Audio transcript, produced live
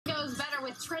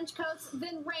trench coats,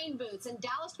 then rain boots. And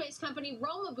Dallas-based company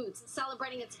Roma Boots is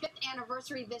celebrating its 5th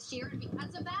anniversary this year. And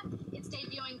because of that, it's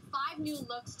debuting 5 new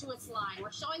looks to its line.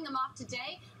 We're showing them off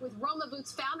today with Roma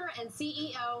Boots founder and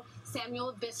CEO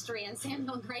Samuel Bistrian.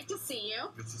 Samuel, great to see you.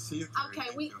 Good to see you.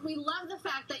 Okay, we love the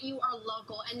fact that you are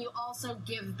local and you also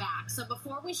give back. So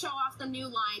before we show off the new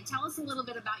line, tell us a little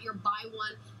bit about your Buy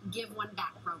One, Give One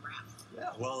Back program. Yeah,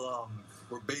 well,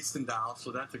 we're based in Dallas,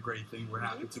 so that's a great thing. We're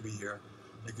happy to be here.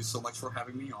 Thank you so much for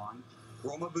having me on.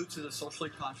 Roma Boots is a socially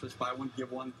conscious Buy One,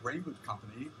 Give One rain boot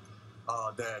company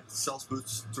that sells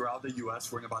boots throughout the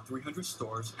U.S. We're in about 300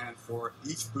 stores, and for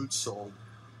each boot sold,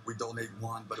 we donate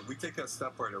one. But if we take it a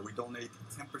step further, we donate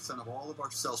 10% of all of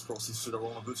our sales proceeds to the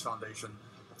Roma Boots Foundation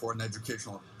for an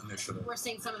educational initiative. We're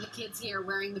seeing some of the kids here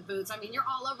wearing the boots. I mean, you're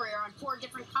all over here on 4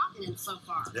 different continents so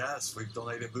far. Yes, we've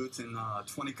donated boots in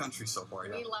 20 countries so far.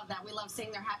 Yeah. We love that. We love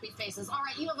seeing their happy faces. All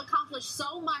right, you have accomplished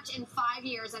so much in 5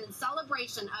 years, and in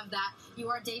celebration of that, you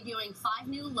are debuting 5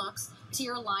 new looks to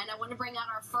your line. I want to bring out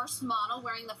our first model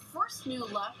wearing the first new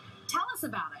look. Tell us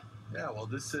about it. Yeah, well,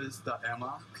 this is the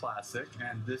Emma Classic,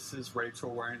 and this is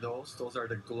Rachel wearing those. Those are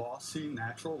the glossy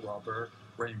natural rubber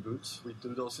rain boots. We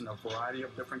do those in a variety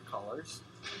of different colors.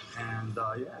 And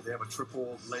yeah, they have a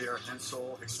triple layer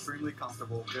insole, extremely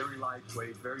comfortable, very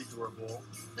lightweight, very durable.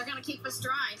 They're going to keep us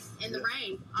dry in the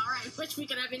rain. All right, which we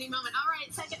could have any moment. All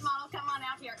right, second model, come on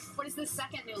out here. What is this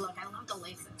second new look? I love the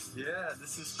laces. Yeah,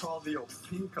 this is called the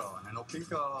Opinka, and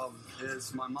Opinka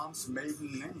is my mom's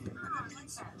maiden name, and it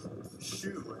means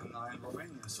shoe in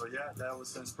Romanian. So yeah, that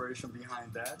was the inspiration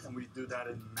behind that, and we do that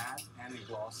in matte and in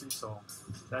glossy. So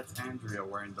that's Andrea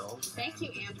wearing those. Thank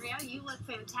you, Andrea. You look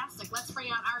fantastic. Let's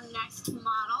bring out our next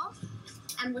model.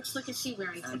 And which look is she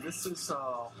wearing today? And this is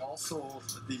also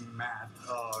the matte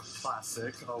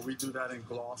classic. We do that in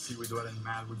glossy, we do it in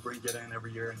matte. We bring it in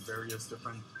every year in various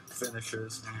different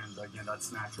finishes. And again,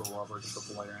 that's natural rubber,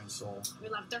 triple layer insole. We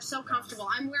love it. They're so comfortable.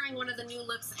 I'm wearing one of the new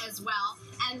looks as well.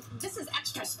 And this is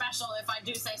extra special, if I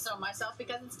do say so myself,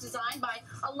 because it's designed by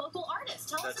a local artist.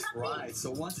 Tell us about That's right.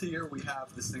 So once a year, we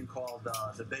have this thing called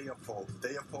the Day of Hope.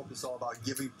 Day of Hope is all about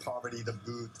giving poverty the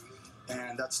boot.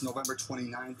 And that's November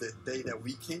 29th, the day that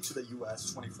we came to the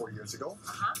U.S. 24 years ago.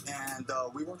 And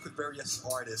we work with various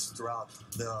artists throughout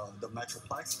the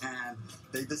Metroplex, and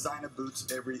they design a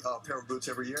pair of boots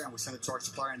every year, and we send it to our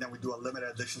supplier, and then we do a limited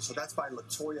edition. So that's by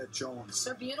Latoya Jones.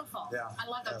 They're beautiful. Yeah. I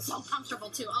love them. So comfortable,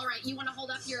 too. All right, you want to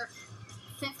hold up your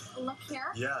 5th look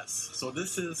here? Yes. So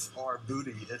this is our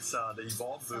bootie. It's the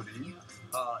Evolve bootie.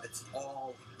 It's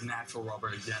all natural rubber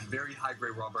again, very high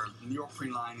grade rubber,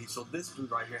 neoprene lining. So this boot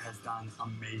right here has done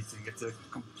amazing. It's a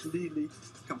completely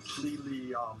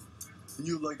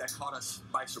new look that caught us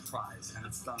by surprise, and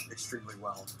it's done extremely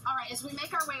well. All right, as we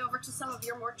make our way over to some of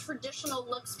your more traditional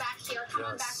looks back here, come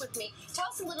on back with me. Tell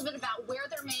us a little bit about where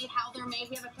they're made, how they're made.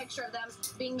 We have a picture of them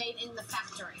being made in the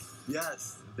factory.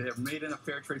 Yes, they're made in a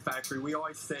fair trade factory. We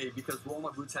always say, because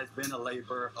Roma Boots has been a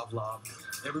labor of love,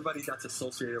 everybody that's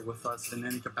associated with us in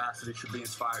any capacity should be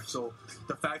inspired. So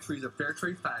the factory is a fair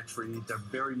trade factory. They're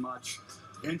very much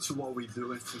into what we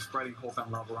do, into spreading hope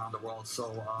and love around the world.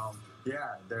 So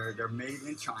yeah, they're made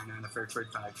in China in a fair trade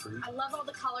factory. I love all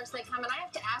the colors they come, and I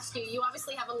have to ask you, you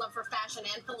obviously have a love for fashion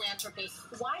and philanthropy.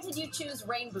 Why did you choose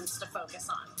rain boots to focus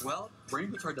on? Well,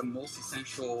 rain boots are the most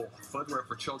essential footwear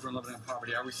for children living in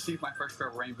poverty. I received my first pair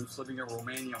of rain boots living in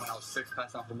Romania when I was 6,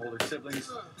 passed down from older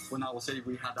siblings. When I was 8,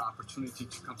 we had the opportunity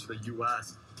to come to the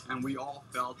U.S., and we all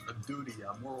felt a duty,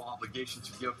 a moral obligation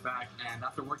to give back. And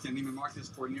after working in Neiman Marcus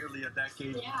for nearly a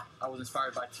decade, I was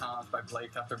inspired by Tom, by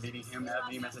Blake, after meeting him at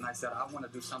Neiman's, and I said, I want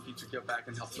to do something to give back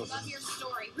and help children. I love your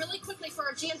story. Really quickly, for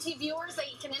our GMT viewers,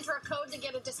 they can enter a code to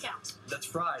get a discount.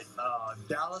 That's right.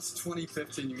 Dallas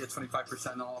 2015, you get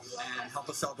 25% off, and help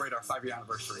us celebrate our 5-year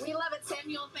anniversary. We love it,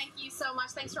 Samuel. Thank you so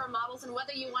much. Thanks to our models. And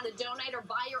whether you want to donate or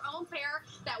buy your own pair,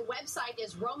 that website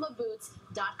is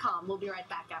romaboots.com. We'll be right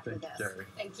back after this.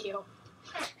 Thank you. Thank you.